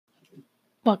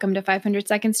Welcome to 500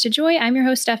 Seconds to Joy. I'm your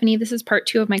host, Stephanie. This is part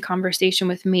 2 of my conversation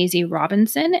with Mazi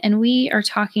Robinson, and we are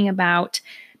talking about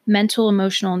mental,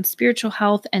 emotional, and spiritual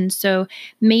health. And so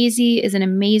Mazi is an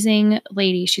amazing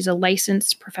lady. She's a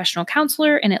licensed professional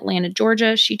counselor in Atlanta,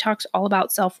 Georgia. She talks all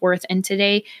about self-worth, and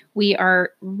today we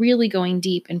are really going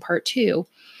deep in part 2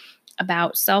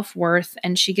 about self-worth,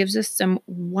 and she gives us some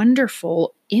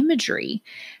wonderful imagery,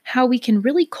 how we can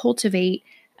really cultivate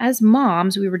as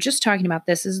moms. We were just talking about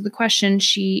this. This is the question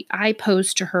I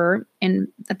posed to her and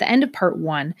at the end of part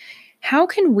 1. How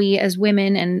can we as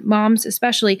women and moms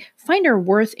especially find our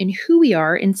worth in who we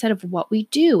are instead of what we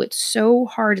do? It's so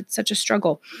hard. It's such a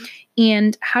struggle.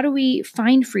 And how do we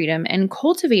find freedom and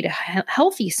cultivate a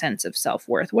healthy sense of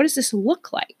self-worth? What does this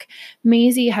look like?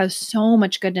 Mazi has so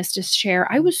much goodness to share.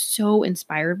 I was so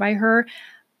inspired by her.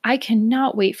 I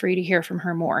cannot wait for you to hear from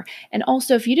her more. And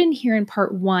also, if you didn't hear in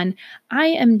part 1, I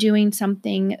am doing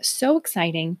something so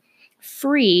exciting,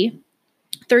 free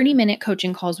 30-minute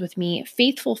coaching calls with me,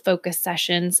 faithful focus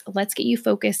sessions. Let's get you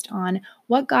focused on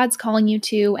what God's calling you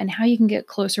to and how you can get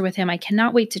closer with Him. I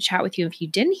cannot wait to chat with you. If you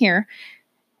didn't hear,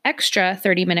 extra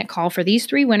 30-minute call for these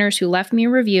 3 winners who left me a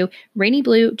review: Rainy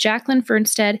Blue, Jacqueline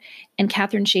Fernstead, and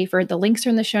Catherine Schaefer. The links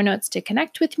are in the show notes to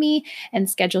connect with me and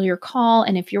schedule your call.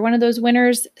 And if you're one of those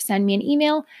winners, send me an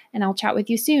email and I'll chat with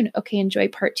you soon. Okay, enjoy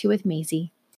part 2 with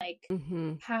Mazi.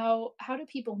 How do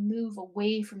people move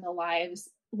away from the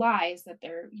lies that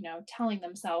they're, telling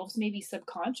themselves, maybe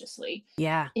subconsciously,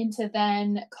 into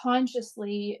then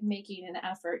consciously making an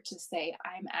effort to say,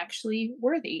 I'm actually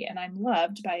worthy and I'm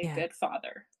loved by a good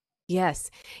father.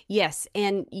 Yes. Yes.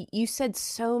 And you said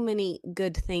so many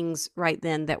good things right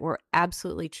then that were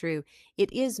absolutely true.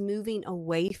 It is moving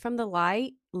away from the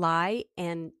lie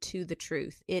and to the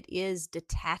truth. It is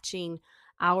detaching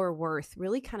our worth,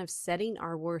 really kind of setting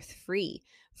our worth free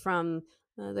from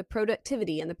the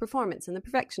productivity and the performance and the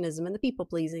perfectionism and the people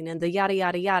pleasing and the yada,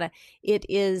 yada, yada. It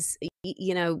is,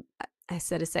 I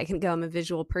said a second ago, I'm a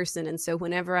visual person. And so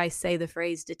whenever I say the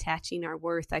phrase detaching our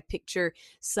worth, I picture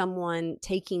someone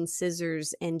taking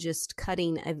scissors and just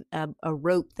cutting a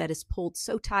rope that is pulled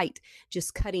so tight,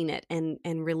 just cutting it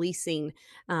and releasing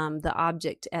the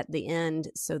object at the end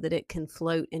so that it can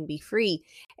float and be free.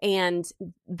 And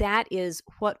that is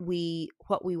what we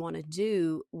want to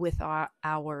do with our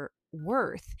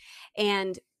worth.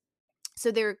 And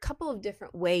so there are a couple of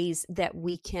different ways that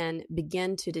we can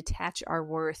begin to detach our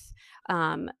worth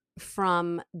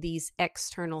from these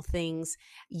external things.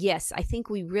 Yes, I think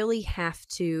we really have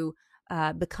to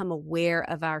become aware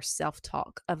of our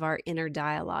self-talk, of our inner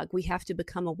dialogue. We have to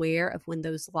become aware of when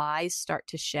those lies start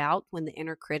to shout, when the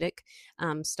inner critic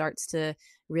starts to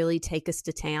really take us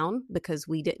to town because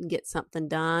we didn't get something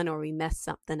done or we messed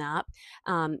something up,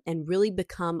 and really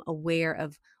become aware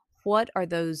of what are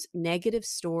those negative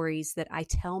stories that I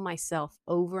tell myself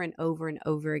over and over and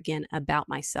over again about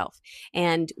myself.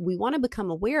 And we want to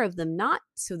become aware of them, not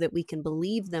so that we can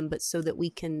believe them, but so that we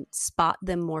can spot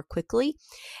them more quickly.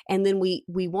 And then we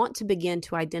want to begin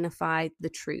to identify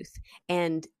the truth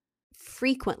and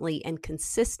frequently and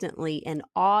consistently and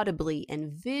audibly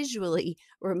and visually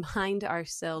remind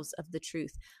ourselves of the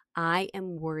truth. I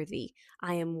am worthy.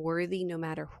 I am worthy no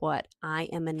matter what. I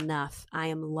am enough. I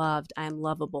am loved. I am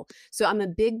lovable. So I'm a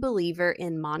big believer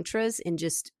in mantras and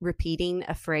just repeating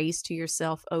a phrase to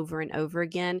yourself over and over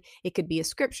again. It could be a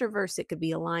scripture verse. It could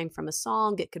be a line from a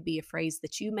song. It could be a phrase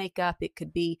that you make up. It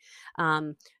could be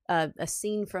a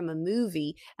scene from a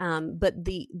movie. But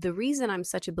the reason I'm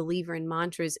such a believer in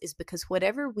mantras is because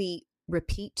whatever we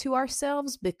repeat to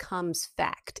ourselves becomes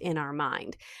fact in our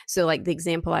mind. So like the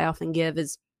example I often give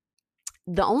is,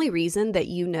 the only reason that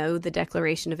the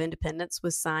Declaration of Independence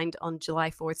was signed on July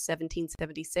 4th,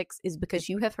 1776 is because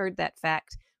you have heard that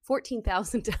fact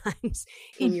 14,000 times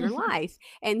in your life.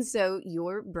 And so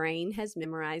your brain has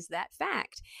memorized that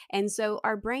fact. And so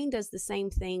our brain does the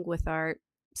same thing with our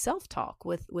self-talk,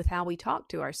 with how we talk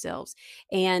to ourselves.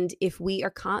 And if we are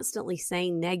constantly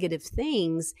saying negative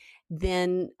things,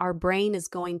 then our brain is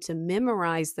going to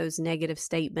memorize those negative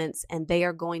statements and they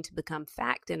are going to become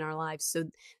fact in our lives.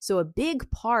 So a big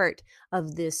part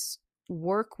of this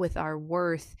work with our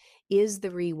worth is the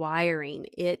rewiring.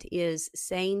 It is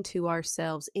saying to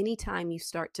ourselves, anytime you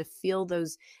start to feel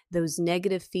those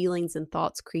negative feelings and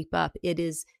thoughts creep up, it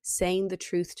is saying the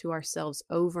truth to ourselves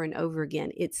over and over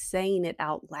again. It's saying it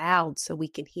out loud so we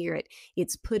can hear it.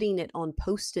 It's putting it on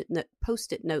post-it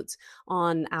notes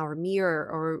on our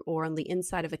mirror or on the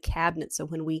inside of a cabinet. So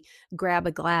when we grab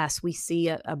a glass, we see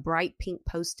a bright pink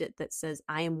post-it that says,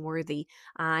 I am worthy,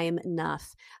 I am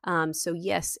enough. So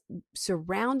yes,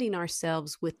 surrounding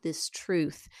ourselves with this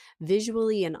truth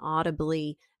visually and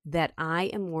audibly that I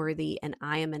am worthy and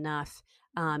I am enough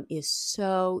is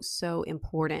so, so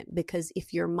important, because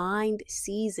if your mind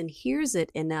sees and hears it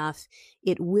enough,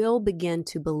 it will begin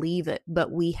to believe it.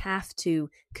 But we have to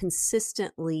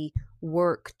consistently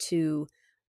work to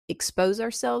expose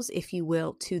ourselves, if you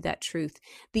will, to that truth.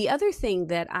 The other thing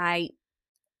that I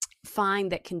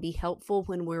find that can be helpful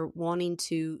when we're wanting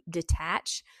to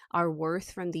detach our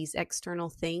worth from these external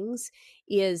things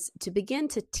is to begin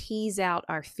to tease out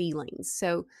our feelings.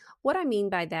 So, what I mean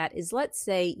by that is, let's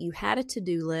say you had a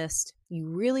to-do list. You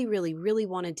really, really, really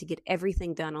wanted to get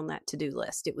everything done on that to-do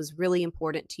list. It was really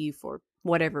important to you for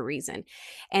whatever reason.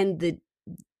 And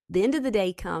the end of the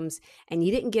day comes and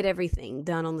you didn't get everything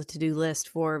done on the to-do list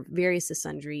for various and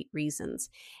sundry reasons.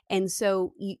 And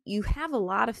so you have a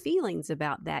lot of feelings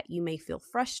about that. You may feel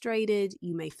frustrated,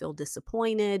 you may feel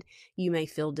disappointed, you may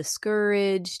feel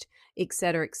discouraged, et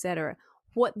cetera, et cetera.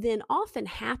 What then often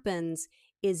happens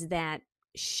is that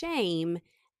shame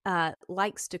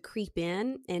likes to creep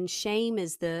in, and shame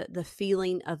is the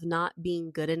feeling of not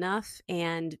being good enough.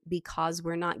 And because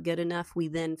we're not good enough, we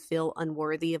then feel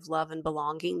unworthy of love and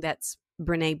belonging. That's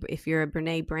Brene, if you're a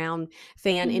Brene Brown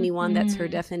fan, anyone, that's her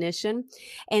Mm-hmm. definition.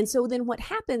 And so then what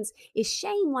happens is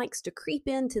shame likes to creep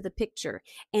into the picture,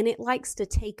 and it likes to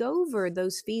take over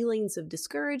those feelings of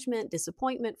discouragement,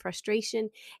 disappointment, frustration,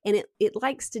 and it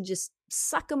likes to just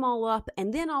suck them all up.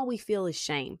 And then all we feel is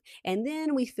shame. And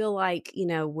then we feel like,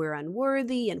 we're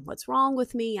unworthy, and what's wrong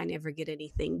with me? I never get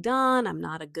anything done. I'm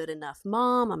not a good enough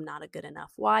mom. I'm not a good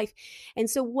enough wife. And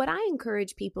so what I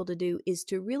encourage people to do is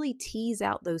to really tease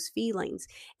out those feelings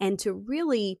and to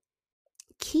really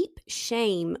keep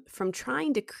shame from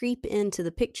trying to creep into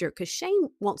the picture, because shame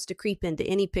wants to creep into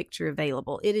any picture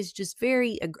available. It is just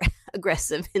very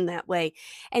aggressive in that way.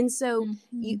 And so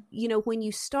Mm-hmm. when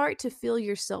you start to feel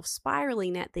yourself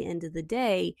spiraling at the end of the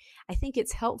day, I think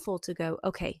it's helpful to go,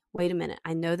 okay, wait a minute.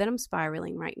 I know that I'm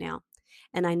spiraling right now.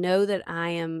 And I know that I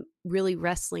am really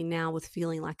wrestling now with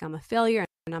feeling like I'm a failure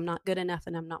and I'm not good enough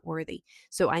and I'm not worthy.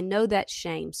 So I know that's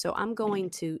shame. So I'm going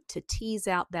to tease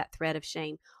out that thread of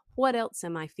shame. What else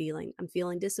am I feeling? I'm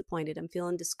feeling disappointed. I'm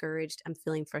feeling discouraged. I'm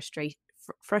feeling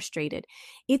frustrated.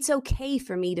 It's okay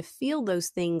for me to feel those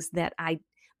things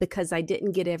because I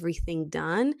didn't get everything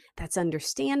done. That's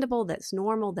understandable. That's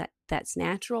normal. That's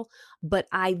natural. But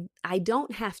I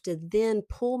don't have to then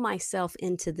pull myself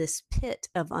into this pit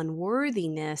of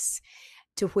unworthiness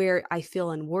to where I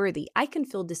feel unworthy. I can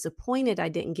feel disappointed I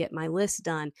didn't get my list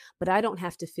done, but I don't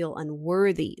have to feel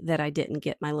unworthy that I didn't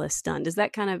get my list done. Does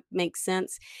that kind of make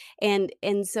sense? And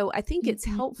so I think it's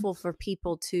Mm-hmm. helpful for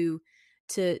people to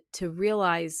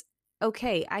realize,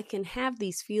 okay, I can have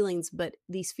these feelings, but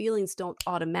these feelings don't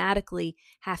automatically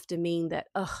have to mean that,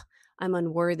 I'm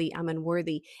unworthy.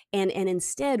 And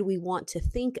instead we want to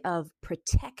think of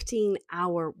protecting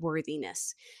our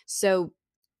worthiness. So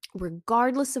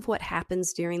regardless of what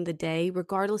happens during the day,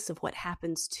 regardless of what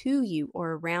happens to you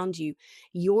or around you,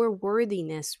 your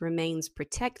worthiness remains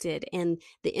protected. And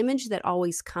the image that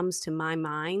always comes to my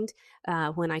mind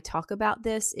when I talk about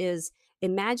this is,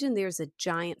 imagine there's a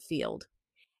giant field,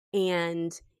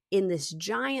 and in this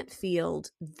giant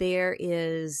field, there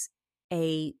is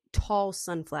a tall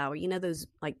sunflower. You know those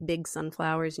like big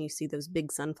sunflowers, and you see those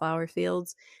big sunflower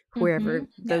fields Mm-hmm. wherever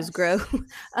those grow.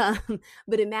 Yes.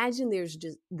 But imagine there's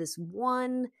just this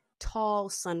one tall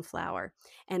sunflower,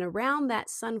 and around that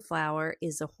sunflower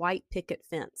is a white picket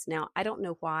fence. Now, I don't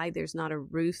know why there's not a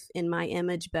roof in my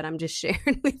image, but I'm just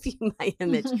sharing with you my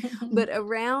image. But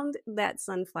around that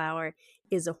sunflower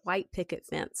is a white picket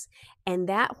fence, and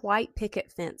that white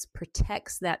picket fence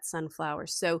protects that sunflower.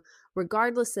 So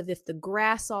regardless of if the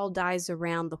grass all dies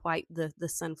around the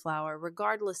sunflower,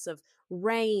 regardless of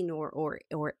rain or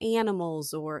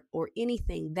animals or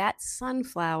anything, that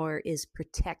sunflower is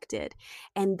protected.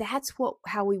 And that's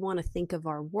how we want to think of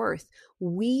our worth.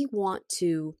 We want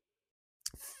to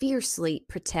fiercely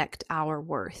protect our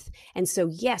worth. And so,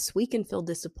 yes, we can feel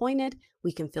disappointed,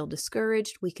 we can feel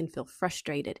discouraged, we can feel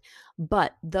frustrated,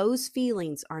 but those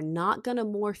feelings are not going to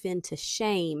morph into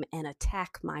shame and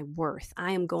attack my worth.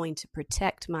 I am going to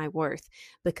protect my worth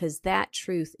because that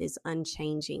truth is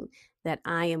unchanging, that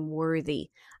I am worthy.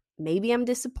 Maybe I'm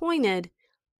disappointed,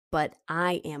 but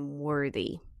I am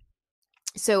worthy.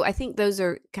 So I think those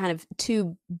are kind of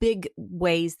two big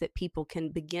ways that people can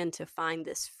begin to find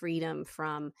this freedom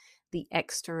from the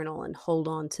external and hold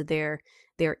on to their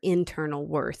internal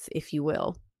worth, if you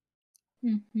will.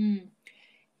 Mm-hmm.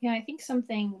 Yeah, I think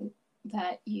something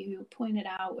that you pointed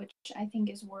out, which I think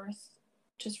is worth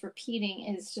just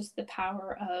repeating, is just the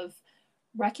power of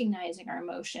recognizing our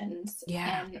emotions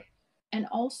Yeah. and and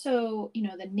also,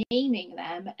 the naming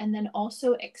them, and then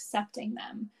also accepting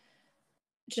them.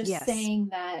 Just Yes. saying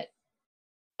that,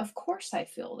 of course I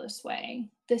feel this way.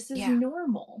 This is Yeah.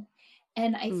 normal.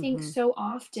 And I think Mhm. so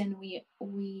often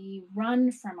we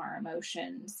run from our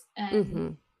emotions, and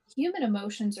Mhm. human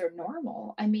emotions are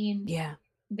normal. I mean, Yeah.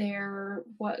 they're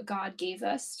what God gave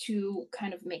us to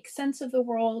kind of make sense of the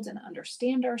world and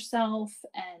understand ourselves,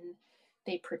 and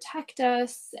they protect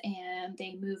us and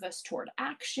they move us toward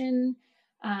action.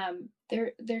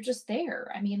 They're just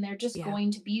there. I mean, they're just Yeah.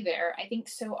 going to be there. I think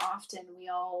so often we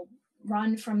all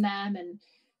run from them, and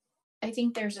I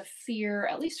think there's a fear,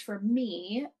 at least for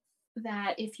me,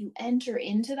 that if you enter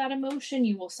into that emotion,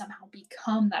 you will somehow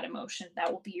become that emotion.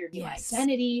 That will be your new Yes.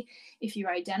 identity. If you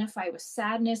identify with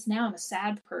sadness, now I'm a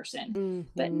sad person.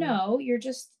 But Mhm. no, you're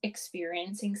just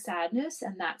experiencing sadness,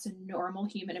 and that's a normal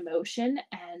human emotion,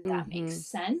 and that makes Mhm.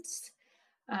 sense.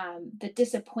 The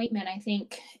disappointment, I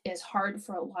think, is hard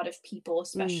for a lot of people,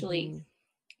 especially Mhm.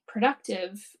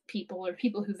 productive people or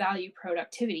people who value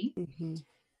productivity, Mhm.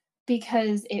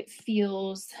 because it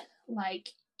feels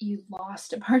like you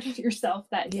lost a part of yourself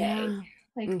that day. Yeah.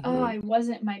 Like, oh, Mhm. I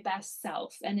wasn't my best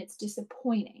self, and it's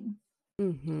disappointing.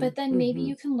 Mhm. But then maybe Mhm.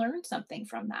 you can learn something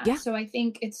from that. Yeah. So I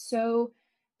think it's so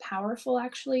powerful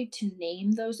actually to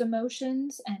name those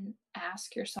emotions and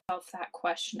ask yourself that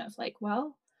question of like,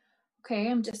 well, okay,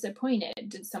 I'm disappointed.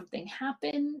 Did something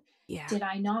happen? Yeah. Did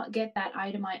I not get that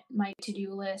item on my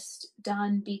to-do list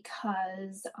done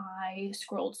because I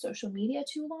scrolled social media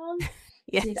too long?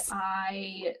 Did Yes.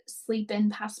 I sleep in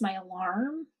past my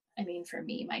alarm? I mean, for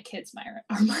me, my kids are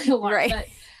my alarm, Right. but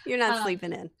You're not um,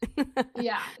 sleeping in.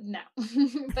 yeah, no.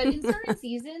 But in certain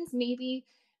seasons, maybe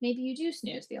you do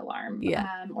snooze the alarm,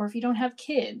 Yeah. or if you don't have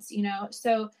kids,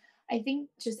 So I think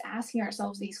just asking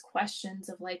ourselves these questions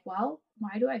of like, well,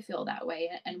 why do I feel that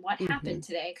way, and what happened Mhm.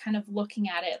 today? Kind of looking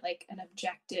at it like an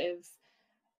objective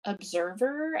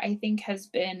observer, I think has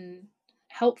been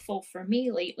helpful for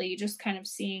me lately, just kind of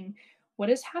seeing what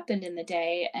has happened in the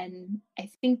day. And I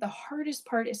think the hardest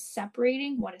part is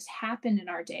separating what has happened in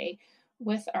our day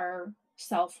with our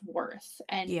self-worth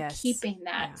and Yes. keeping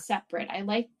that Yeah. separate. I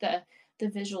like the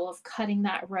visual of cutting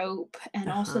that rope, and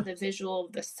also Uh-huh. the visual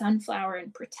of the sunflower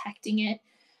and protecting it,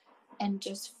 and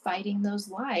just fighting those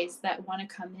lies that want to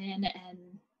come in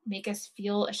and make us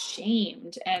feel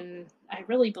ashamed. And I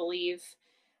really believe,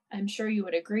 I'm sure you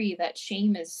would agree, that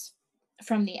shame is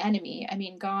from the enemy. I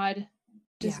mean, God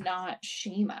does Yeah. not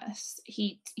shame us.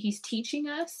 He's teaching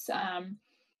us.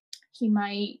 He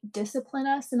might discipline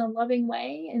us in a loving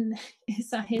way, and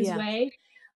his Yeah. way,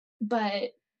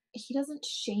 but he doesn't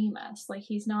shame us. Like,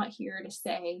 he's not here to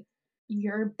say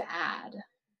you're bad,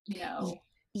 you Y know,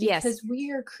 yes. because we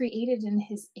are created in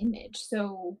his image.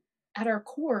 So at our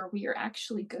core, we are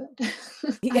actually good.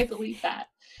 I Yeah. believe that.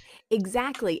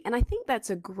 Exactly. And I think that's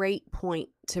a great point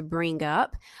to bring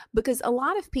up because a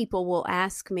lot of people will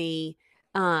ask me,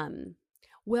 um,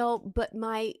 well, but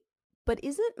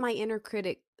isn't my inner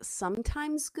critic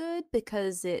sometimes good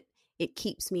because it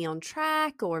keeps me on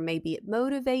track, or maybe it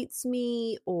motivates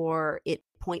me, or it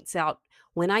points out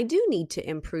when I do need to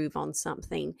improve on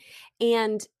something.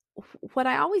 And what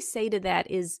I always say to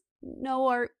that is no,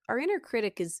 our inner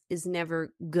critic is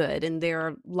never good, and there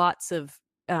are lots of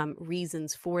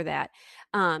reasons for that.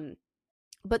 Um,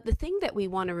 but the thing that we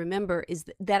want to remember is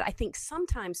that I think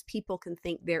sometimes people can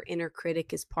think their inner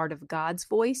critic is part of God's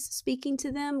voice speaking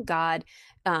to them, God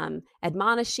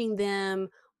admonishing them,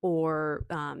 or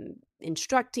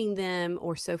instructing them,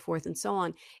 or so forth and so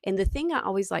on. And the thing I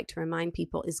always like to remind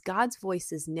people is God's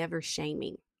voice is never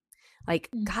shaming. Like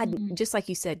God, Mhm. just like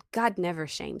you said, God never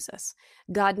shames us.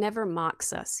 God never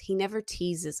mocks us. He never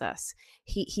teases us.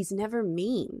 He's never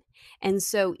mean. And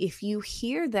so if you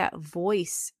hear that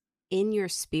voice in your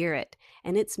spirit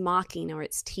and it's mocking, or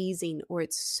it's teasing, or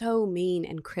it's so mean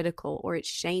and critical, or it's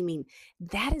shaming,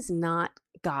 that is not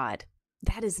God.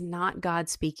 That is not God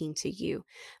speaking to you,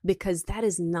 because that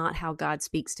is not how God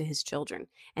speaks to his children.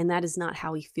 And that is not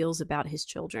how he feels about his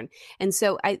children. And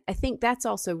so I think that's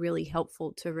also really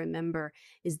helpful to remember,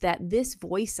 is that this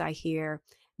voice I hear,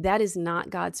 that is not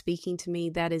God speaking to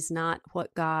me. That is not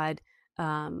what God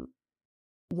um,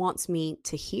 wants me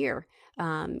to hear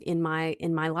in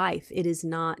my life. It is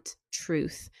not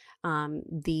truth.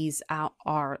 These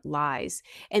are lies.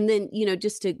 And then,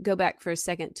 just to go back for a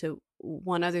second to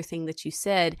one other thing that you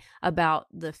said about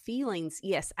the feelings.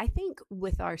 Yes, I think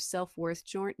with our self-worth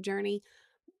journey,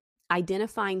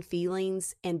 identifying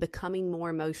feelings and becoming more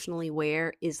emotionally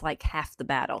aware is like half the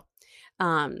battle.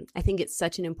 I think it's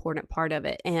such an important part of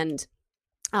it. And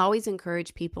I always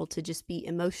encourage people to just be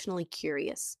emotionally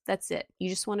curious. That's it. You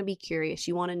just want to be curious.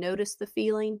 You want to notice the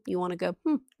feeling. You want to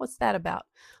go, what's that about?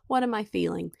 What am I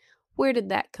feeling? Where did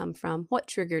that come from? What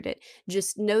triggered it?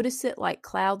 Just notice it like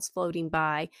clouds floating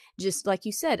by, just like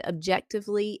you said,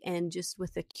 objectively and just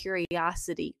with a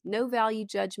curiosity. No value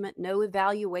judgment, no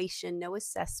evaluation, no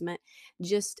assessment,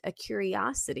 just a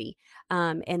curiosity.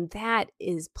 And that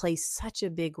plays such a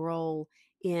big role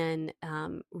in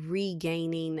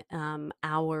regaining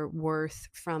our worth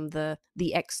from the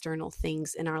external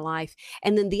things in our life.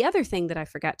 And then the other thing that I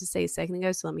forgot to say a second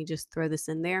ago, so let me just throw this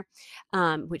in there,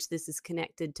 which this is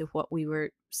connected to what we were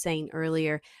saying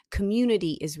earlier.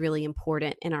 Community is really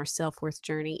important in our self-worth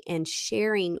journey, and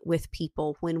sharing with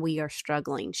people when we are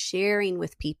struggling, sharing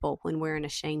with people when we're in a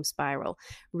shame spiral,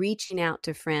 reaching out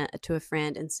to a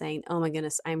friend and saying, oh my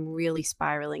goodness, I'm really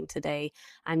spiraling today.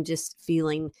 I'm just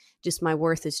feeling, just my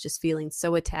worth is just feeling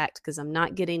so attacked because I'm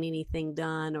not getting anything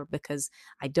done, or because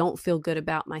I don't feel good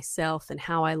about myself and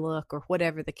how I look, or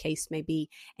whatever the case may be.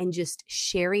 And just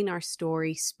sharing our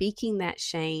story, speaking that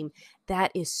shame,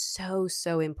 that is so,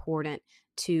 so important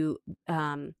to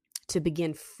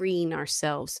begin freeing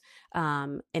ourselves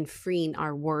and freeing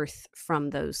our worth from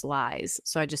those lies.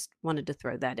 So I just wanted to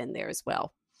throw that in there as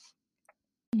well.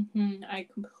 I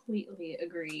completely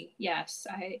agree. Yes,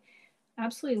 I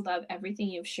absolutely love everything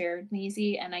you've shared,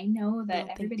 Maisie. And I know that Oh,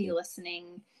 thank everybody you.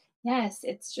 listening, yes,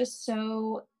 it's just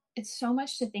it's so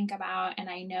much to think about. And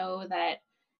I know that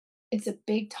it's a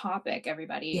big topic,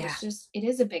 everybody. Yeah. It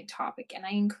is a big topic. And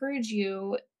I encourage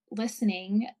you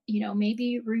listening,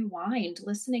 maybe rewind,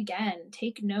 listen again,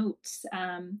 take notes.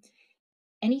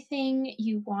 Anything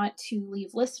you want to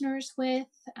leave listeners with,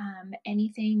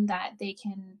 anything that they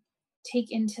can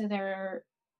take into their,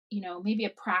 maybe a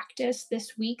practice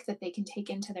this week that they can take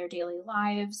into their daily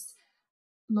lives.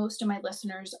 Most of my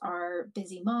listeners are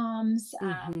busy moms,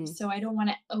 Mm-hmm. so I don't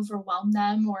want to overwhelm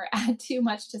them or add too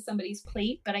much to somebody's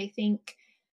plate. But I think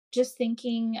just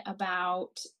thinking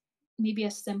about maybe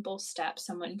a simple step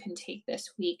someone can take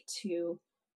this week to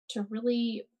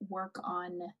really work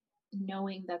on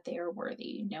knowing that they are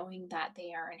worthy, knowing that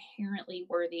they are inherently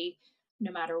worthy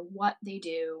no matter what they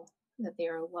do, that they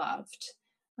are loved.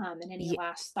 And any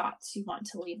last thoughts you want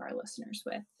to leave our listeners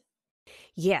with?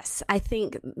 Yes, I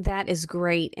think that is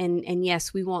great. And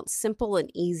yes, we want simple and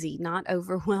easy, not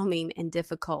overwhelming and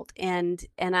difficult. And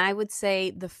I would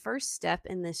say the first step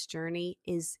in this journey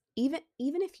is, even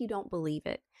if you don't believe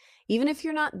it, even if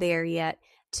you're not there yet,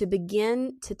 to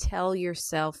begin to tell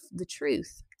yourself the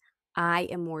truth. I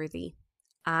am worthy.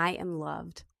 I am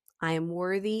loved. I am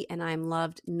worthy and I am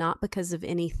loved, not because of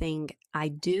anything I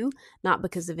do, not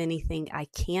because of anything I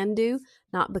can do,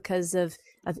 not because of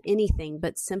anything,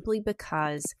 but simply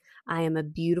because I am a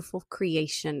beautiful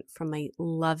creation from a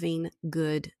loving,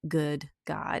 good, good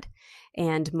God.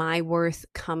 And my worth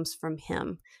comes from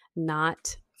Him,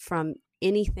 not from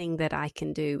anything that I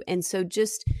can do. And so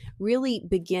just really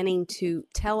beginning to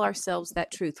tell ourselves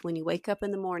that truth. When you wake up in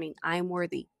the morning, I am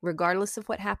worthy, regardless of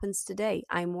what happens today.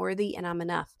 I'm worthy and I'm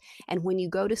enough. And when you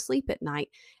go to sleep at night,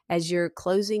 as you're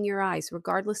closing your eyes,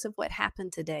 regardless of what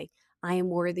happened today, I am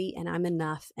worthy and I'm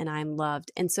enough and I'm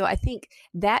loved. And so I think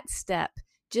that step,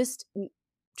 just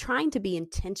trying to be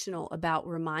intentional about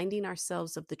reminding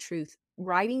ourselves of the truth,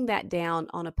 writing that down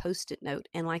on a post-it note,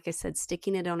 and like I said,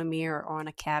 sticking it on a mirror or on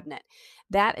a cabinet,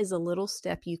 that is a little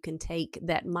step you can take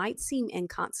that might seem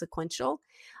inconsequential,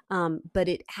 but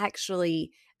it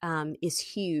actually is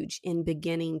huge in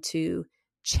beginning to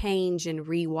change and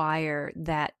rewire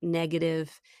that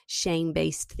negative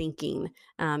shame-based thinking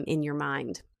in your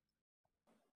mind.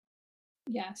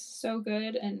 Yes, so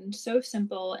good and so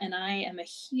simple. And I am a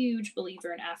huge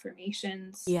believer in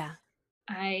affirmations. Yeah.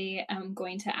 I am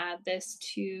going to add this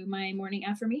to my morning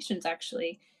affirmations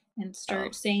actually and Oh,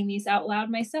 start saying these out loud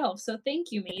myself. So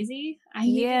thank you, Maisie. I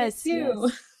needed it yes,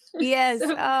 too. yes. Yes.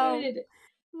 So Oh, good.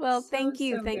 well, So, thank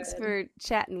you. so Thanks good. for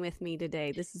chatting with me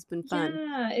today. This has been fun.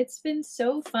 Yeah, it's been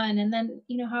so fun. And then,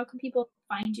 how can people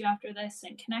find you after this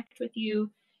and connect with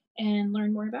you and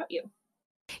learn more about you?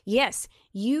 Yes,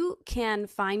 you can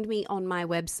find me on my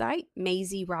website,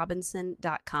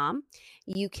 mazyrobinson.com.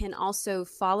 You can also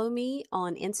follow me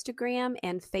on Instagram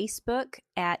and Facebook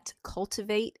at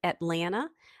Cultivate Atlanta.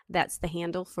 That's the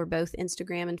handle for both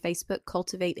Instagram and Facebook,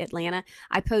 Cultivate Atlanta.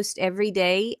 I post every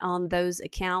day on those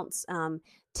accounts,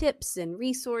 tips and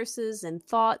resources and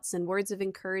thoughts and words of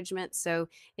encouragement. So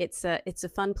it's a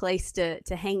fun place to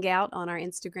hang out on our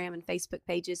Instagram and Facebook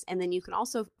pages. And then you can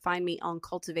also find me on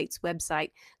Cultivate's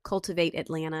website,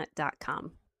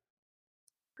 cultivateatlanta.com.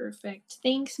 Perfect.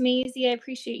 Thanks, Maisie. I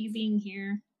appreciate you being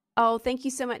here. Oh, thank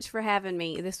you so much for having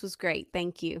me. This was great.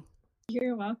 Thank you.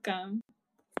 You're welcome.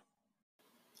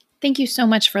 Thank you so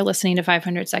much for listening to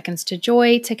 500 Seconds to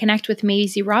Joy. To connect with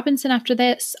Mazi Robinson after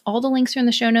this, all the links are in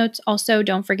the show notes. Also,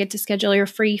 don't forget to schedule your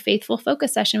free Faithful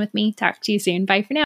Focus session with me. Talk to you soon. Bye for now.